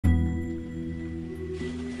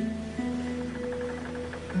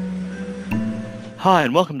Hi,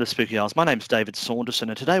 and welcome to Spooky Hours. My name's David Saunderson,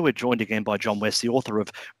 and today we're joined again by John West, the author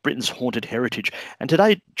of Britain's Haunted Heritage. And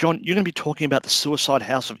today, John, you're going to be talking about the suicide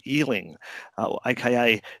house of Ealing,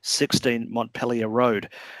 aka 16 Montpellier Road.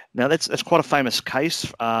 Now, that's quite a famous case.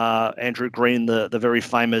 Andrew Green, the very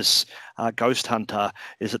famous ghost hunter,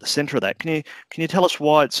 is at the centre of that. Can you tell us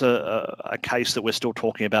why it's a case that we're still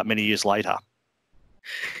talking about many years later?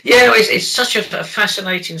 Yeah, it's such a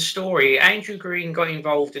fascinating story. Andrew Green got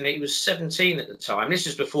involved in it. He was 17 at the time. This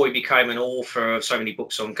is before he became an author of so many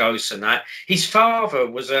books on ghosts and that. His father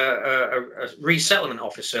was a resettlement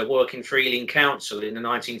officer working for Ealing Council in the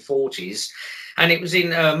 1940s. And it was in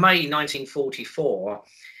May 1944.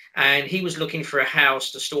 And he was looking for a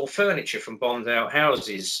house to store furniture from bombed out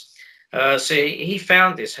houses. So he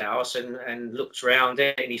found this house and looked around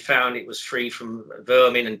it, and he found it was free from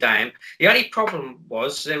vermin and damp. The only problem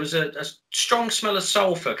was there was a strong smell of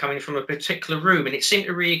sulphur coming from a particular room, and it seemed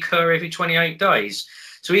to reoccur every 28 days.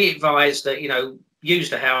 So he advised that, use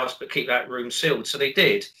the house, but keep that room sealed. So they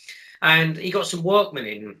did. And he got some workmen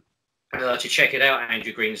in to check it out,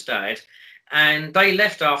 Andrew Green's dad. And they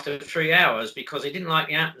left after 3 hours because they didn't like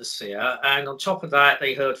the atmosphere. And on top of that,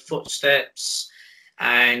 they heard footsteps,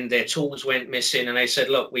 and their tools went missing, and they said,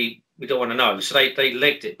 look, we don't want to know. So they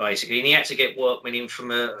legged it, basically, and he had to get workmen in from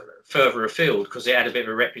further afield because it had a bit of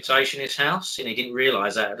a reputation, his house, and he didn't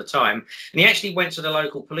realise that at the time. And he actually went to the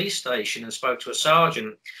local police station and spoke to a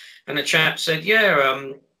sergeant, and the chap said,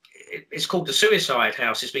 it's called the suicide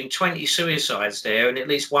house. There's been 20 suicides there and at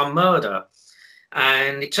least one murder.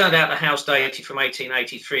 And it turned out the house dated from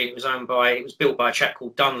 1883, and it was built by a chap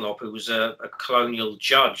called Dunlop, who was a colonial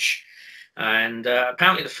judge. And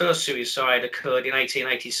apparently the first suicide occurred in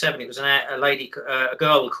 1887. It was a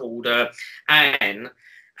girl called Anne,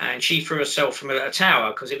 and she threw herself from a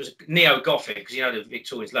tower because it was neo-Gothic, because the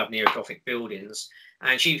Victorians love neo-Gothic buildings,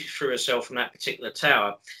 and she threw herself from that particular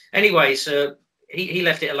tower. Anyway, so he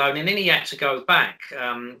left it alone, and then he had to go back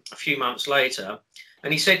a few months later,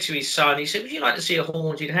 and he said to his son, would you like to see a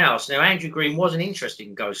haunted house? Now, Andrew Green wasn't interested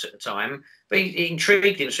in ghosts at the time, but it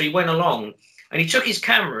intrigued him, so he went along. And he took his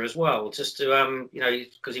camera as well, just to,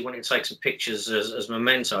 because he wanted to take some pictures as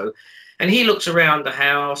memento. And he looked around the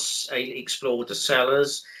house, he explored the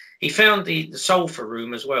cellars. He found the sulphur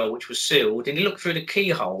room as well, which was sealed. And he looked through the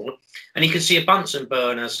keyhole, and he could see a Bunsen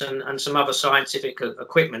burner and some other scientific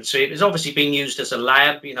equipment. So it was obviously being used as a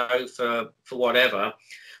lab, for whatever.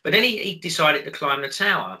 But then he decided to climb the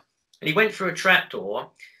tower. And he went through a trapdoor.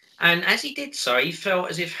 And as he did so, he felt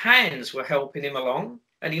as if hands were helping him along.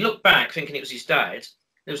 And he looked back thinking it was his dad.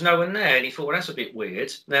 There was no one there. And he thought, well, that's a bit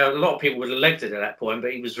weird. Now, a lot of people would have legged it at that point,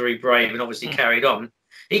 but he was very brave and obviously carried on.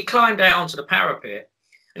 He climbed out onto the parapet.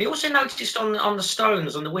 And he also noticed on the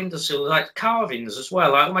stones, on the windowsill, like carvings as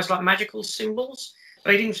well, almost like magical symbols.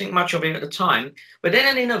 But he didn't think much of it at the time. But then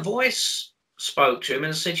an inner voice spoke to him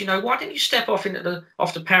and said, why don't you step off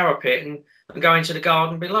the parapet and go into the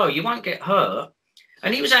garden below? You won't get hurt.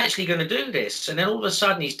 And he was actually going to do this. And then all of a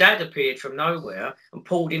sudden, his dad appeared from nowhere and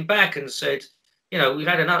pulled him back and said, we've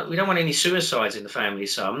had enough. We don't want any suicides in the family,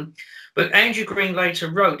 son. But Andrew Green later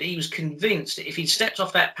wrote that he was convinced that if he'd stepped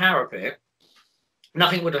off that parapet,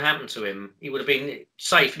 nothing would have happened to him. He would have been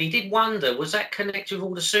safe. And he did wonder, was that connected with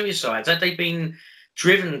all the suicides? Had they been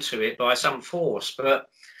driven to it by some force? But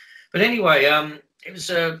anyway, it was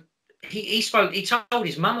He told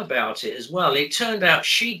his mum about it as well. It turned out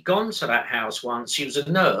she'd gone to that house once. She was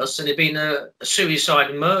a nurse, and there'd been a suicide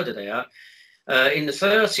and murder there. In the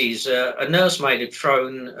 30s, a nursemaid had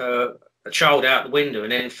thrown a child out the window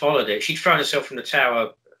and then followed it. She'd thrown herself from the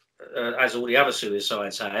tower, as all the other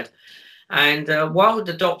suicides had. And while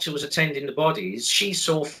the doctor was attending the bodies, she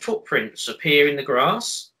saw footprints appear in the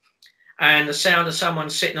grass and the sound of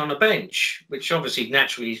someone sitting on a bench, which obviously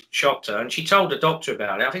naturally shocked her. And she told the doctor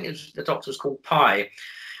about it. I think the doctor was called Pye.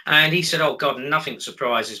 And he said, oh, God, nothing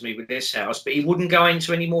surprises me with this house. But he wouldn't go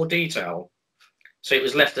into any more detail. So it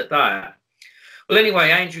was left at that. Well,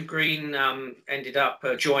 anyway, Andrew Green ended up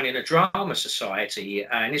joining a drama society.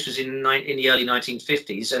 And this was in the early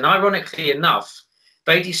 1950s. And ironically enough,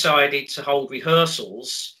 they decided to hold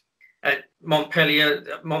rehearsals at Montpellier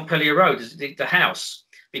Road, the house.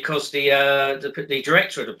 Because the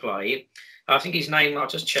director of the play, I think his name, I'll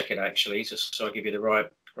just check it actually, just so I give you the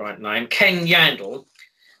right name, Ken Yandel,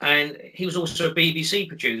 and he was also a BBC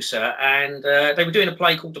producer, and they were doing a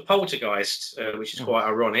play called The Poltergeist, which is quite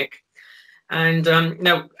ironic. And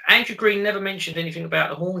now, Andrew Green never mentioned anything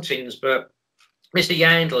about the hauntings, but Mr.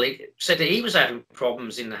 Yandel, he said that he was having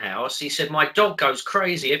problems in the house. He said, my dog goes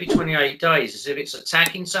crazy every 28 days as if it's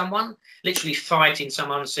attacking someone, literally fighting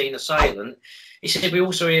some unseen assailant. He said, we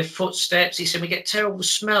also hear footsteps. He said, we get terrible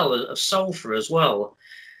smell of sulphur as well.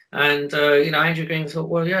 And, you know, Andrew Green thought,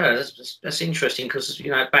 well, yeah, that's interesting because,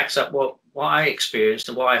 you know, it backs up what I experienced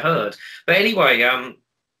and what I heard. But anyway,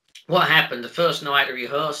 what happened the first night of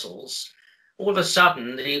rehearsals, all of a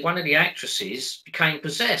sudden, one of the actresses became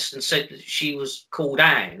possessed and said that she was called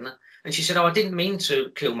Anne. And she said, oh, I didn't mean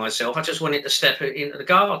to kill myself. I just wanted to step into the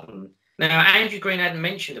garden. Now, Andrew Green hadn't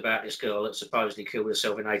mentioned about this girl that supposedly killed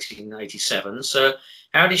herself in 1887. So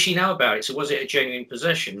how did she know about it? So was it a genuine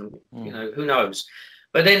possession? You know, who knows?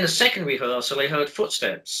 But then the second rehearsal, they heard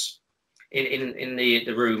footsteps in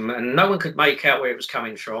the room, and no one could make out where it was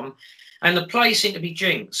coming from. And the play seemed to be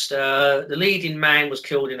jinxed. The leading man was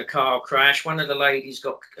killed in a car crash. One of the ladies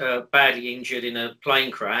got badly injured in a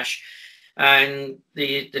plane crash. And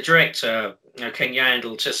the director, you know, Ken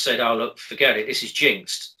Yandel, just said, oh, look, forget it. This is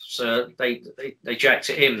jinxed. So they jacked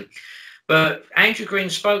it in. But Andrew Green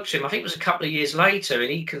spoke to him, I think it was a couple of years later,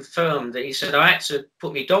 and he confirmed that he said, I had to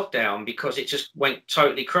put my dog down because it just went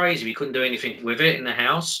totally crazy. We couldn't do anything with it in the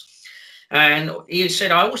house. And he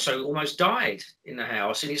said, I also almost died in the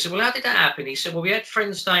house. And he said, well, how did that happen? He said, well, we had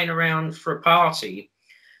friends staying around for a party.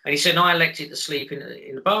 And he said, I elected to sleep in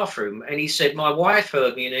the bathroom. And he said, my wife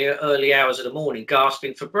heard me in the early hours of the morning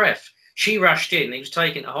gasping for breath. She rushed in. He was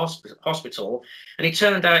taken to hospital. And it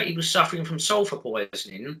turned out he was suffering from sulfur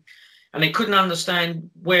poisoning. And they couldn't understand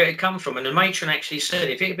where it had come from. And the matron actually said,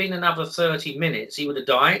 if it had been another 30 minutes, he would have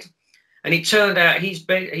died. And it turned out his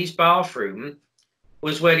bathroom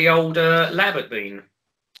was where the old lab had been.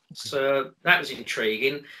 So that was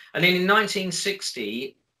intriguing. And then in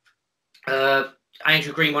 1960,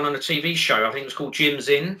 Andrew Green went on a TV show, I think it was called Jim's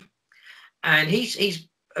Inn. And he's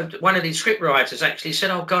one of the script writers actually said,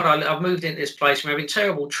 oh, God, I've moved into this place. We're having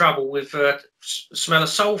terrible trouble with smell of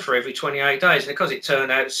sulphur every 28 days. And because it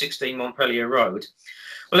turned out it's 16 Montpellier Road.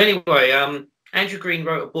 Well, anyway, Andrew Green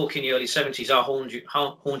wrote a book in the early 70s, Our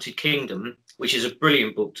Haunted Kingdom, which is a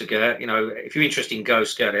brilliant book to get. You know, if you're interested in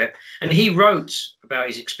ghosts, get it. And he wrote about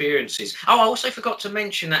his experiences. Oh, I also forgot to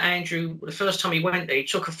mention that Andrew, the first time he went there, he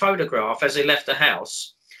took a photograph as they left the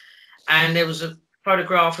house. And there was a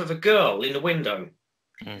photograph of a girl in the window.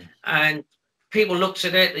 And people looked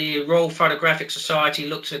at it, the Royal Photographic Society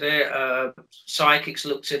looked at it, psychics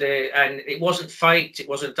looked at it, and it wasn't faked, it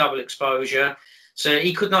wasn't double exposure. So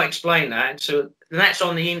he could not explain that. So that's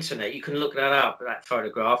on the internet. You can look that up, that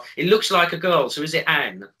photograph. It looks like a girl. So is it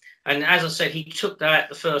Anne? And as I said, he took that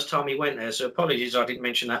the first time he went there. So apologies, I didn't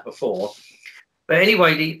mention that before. But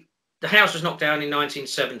anyway, the house was knocked down in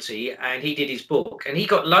 1970 and he did his book. And he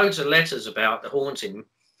got loads of letters about the haunting,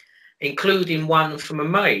 including one from a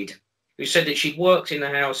maid who said that she'd worked in the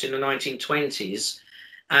house in the 1920s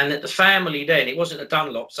and that the family then, it wasn't the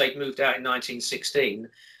Dunlops, they'd moved out in 1916.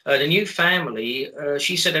 The new family,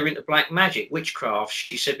 she said they were into black magic, witchcraft.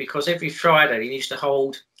 She said because every Friday they used to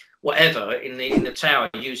hold whatever in the tower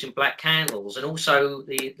using black candles. And also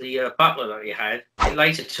the butler that he had, it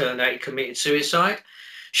later turned out he committed suicide.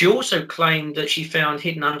 She also claimed that she found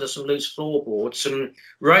hidden under some loose floorboards some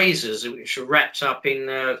razors which were wrapped up in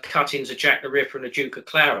cuttings of Jack the Ripper and the Duke of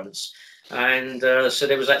Clarence. And so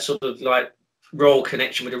there was that sort of like royal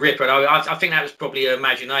connection with the Ripper. And I think that was probably her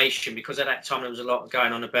imagination because at that time there was a lot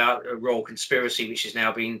going on about a royal conspiracy which is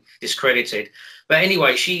now being discredited. But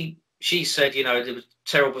anyway, she said, you know, there were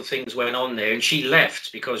terrible things went on there and she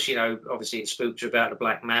left because, you know, obviously it spooked her about the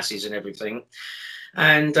black masses and everything.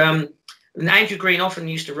 And Andrew Green often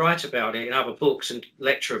used to write about it in other books and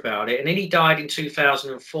lecture about it. And then he died in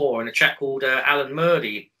 2004 and a chap called Alan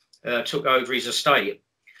Murdy took over his estate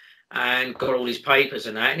and got all his papers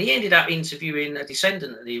and that. And he ended up interviewing a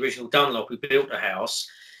descendant of the original Dunlop who built the house.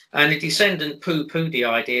 And the descendant poo-pooed the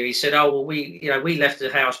idea. He said, oh, well, we left the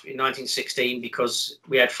house in 1916 because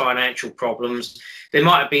we had financial problems. There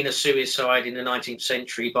might have been a suicide in the 19th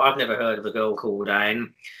century, but I've never heard of a girl called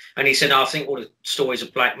Anne. And he said, I think all the stories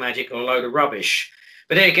of black magic are a load of rubbish.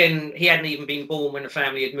 But then again, he hadn't even been born when the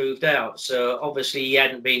family had moved out. So obviously he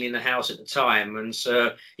hadn't been in the house at the time. And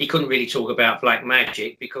so he couldn't really talk about black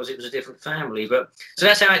magic because it was a different family. But so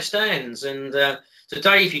that's how it stands. And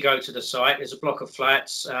today, if you go to the site, there's a block of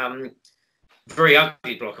flats, very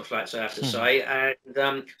ugly block of flats, I have to say,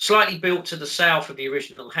 and slightly built to the south of the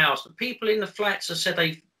original house. But people in the flats have said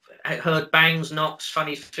they heard bangs, knocks,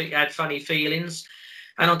 had funny feelings.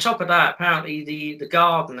 And on top of that, apparently the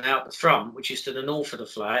garden out the front, which is to the north of the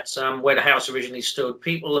flats, where the house originally stood,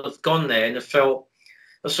 people have gone there and have felt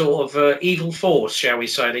a sort of evil force, shall we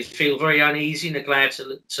say. They feel very uneasy and are glad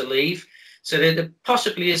to leave. So there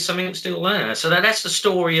possibly is something still there. So that's the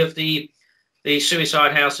story of the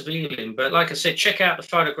suicide house of Ealing. But like I said, check out the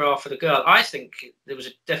photograph of the girl. I think there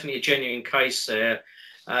was definitely a genuine case there.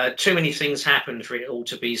 Too many things happened for it all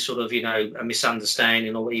to be sort of, a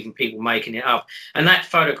misunderstanding or even people making it up. And that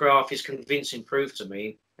photograph is convincing proof to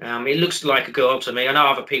me. It looks like a girl to me. I know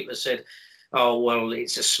other people have said, oh, well,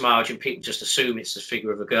 it's a smudge and people just assume it's the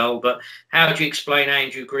figure of a girl. But how do you explain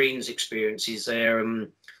Andrew Green's experiences there?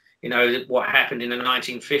 What happened in the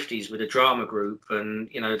 1950s with a drama group, and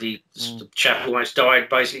the chap almost died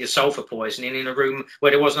basically of sulfur poisoning in a room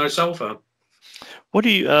where there was no sulfur. What do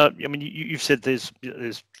you? I mean, you've said there's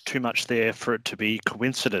too much there for it to be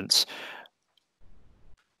coincidence.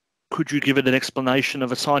 Could you give it an explanation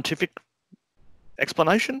of a scientific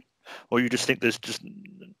explanation, or you just think there's just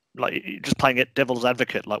playing it devil's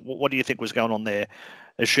advocate? Like, what do you think was going on there,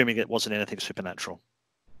 assuming it wasn't anything supernatural?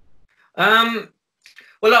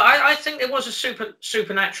 Well, I think there was a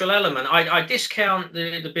supernatural element. I discount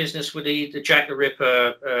the business with the Jack the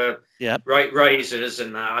Ripper razors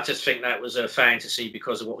and that. I just think that was a fantasy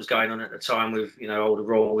because of what was going on at the time with, all the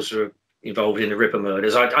royals were involved in the Ripper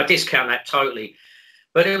murders. I discount that totally.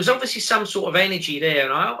 But there was obviously some sort of energy there.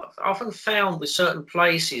 And I often found with certain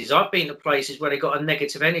places, I've been to places where they got a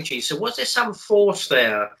negative energy. So was there some force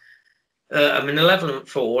there? A malevolent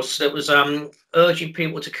force that was urging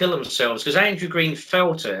people to kill themselves, because Andrew Green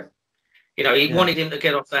felt it. He wanted him to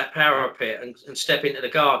get off that parapet and step into the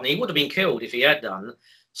garden. He would have been killed if he had done.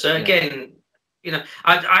 So again,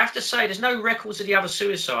 I have to say there's no records of the other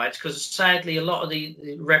suicides because sadly a lot of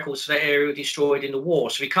the records for that area were destroyed in the war.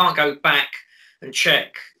 So we can't go back and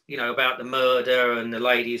check, about the murder and the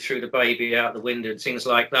lady who threw the baby out the window and things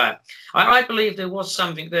like that. I believe there was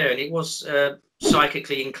something there, and it was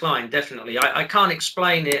psychically inclined, definitely. I can't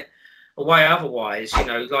explain it away otherwise,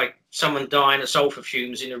 like someone dying of sulfur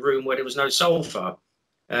fumes in a room where there was no sulfur.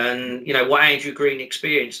 And, what Andrew Green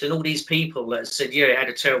experienced, and all these people that said, it had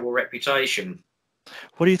a terrible reputation.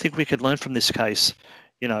 What do you think we could learn from this case?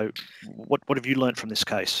 What have you learned from this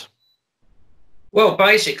case? Well,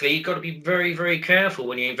 basically, you've got to be very, very careful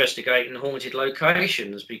when you investigate in haunted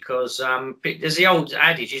locations because there's the old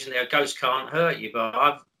adage, isn't there? A ghost can't hurt you.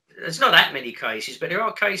 But there's not that many cases, but there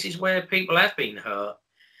are cases where people have been hurt.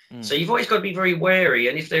 So you've always got to be very wary.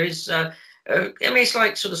 And if there is, it's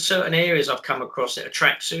like sort of certain areas I've come across that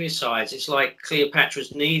attract suicides. It's like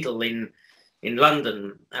Cleopatra's Needle in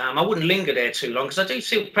London. I wouldn't linger there too long because I do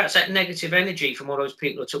feel perhaps that negative energy from all those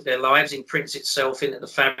people who took their lives imprints itself into the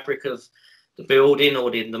fabric of the building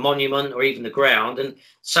or the monument or even the ground, and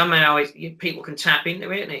somehow people can tap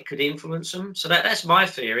into it and it could influence them. So that's my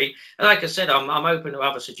theory. And like I said, I'm open to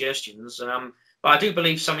other suggestions, but I do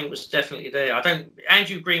believe something was definitely there.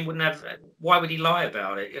 Andrew Green wouldn't have. Why would he lie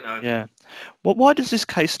about it? Yeah. Well, why does this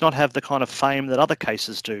case not have the kind of fame that other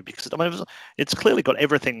cases do? Because it's clearly got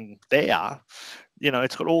everything there.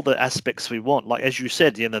 It's got all the aspects we want. Like as you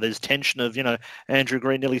said, there's tension of Andrew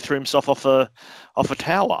Green nearly threw himself off a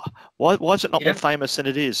tower. Why is it not more famous than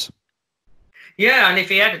it is? Yeah, and if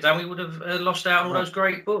he had done, we would have lost out on all those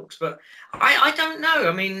great books. But I don't know.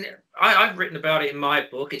 I mean, I've written about it in my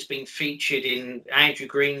book. It's been featured in Andrew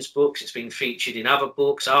Green's books. It's been featured in other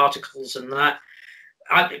books, articles, and that.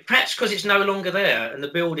 Perhaps because it's no longer there, and the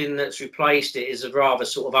building that's replaced it is a rather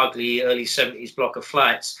sort of ugly early 70s block of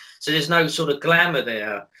flats. So there's no sort of glamour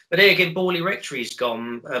there. But there again, Borley Rectory's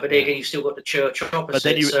gone. But there again, you've still got the church opposite. But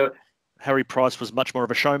then Harry Price was much more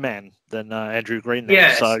of a showman than Andrew Green.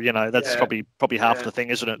 Yes. So that's probably half the thing,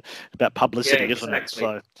 isn't it? About publicity, isn't it?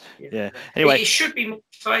 So Anyway, it should be more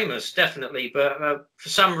famous, definitely. But for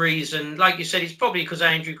some reason, like you said, it's probably because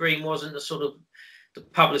Andrew Green wasn't the sort of the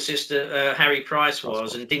publicist that Harry Price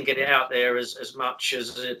was and didn't get it out there as much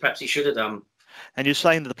as perhaps he should have done. And you're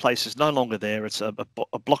saying that the place is no longer there. It's a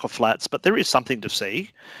block of flats, but there is something to see.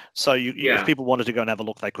 So if people wanted to go and have a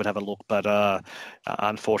look, they could have a look. But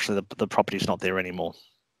unfortunately, the property's not there anymore.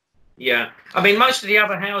 Yeah. I mean, most of the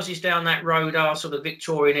other houses down that road are sort of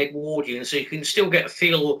Victorian Edwardian, so you can still get a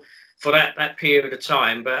feel for that period of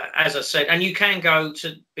time. But as I said, and you can go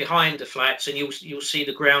to behind the flats and you'll see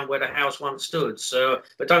the ground where the house once stood. So,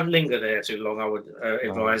 but don't linger there too long, I would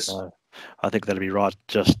advise. No. I think that'd be right.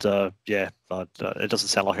 Just it doesn't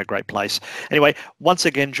sound like a great place. Anyway, once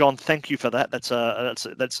again, John, thank you for that.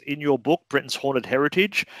 That's in your book, Britain's Haunted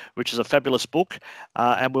Heritage, which is a fabulous book,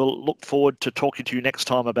 and we'll look forward to talking to you next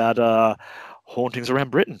time about hauntings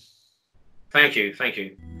around Britain. Thank you.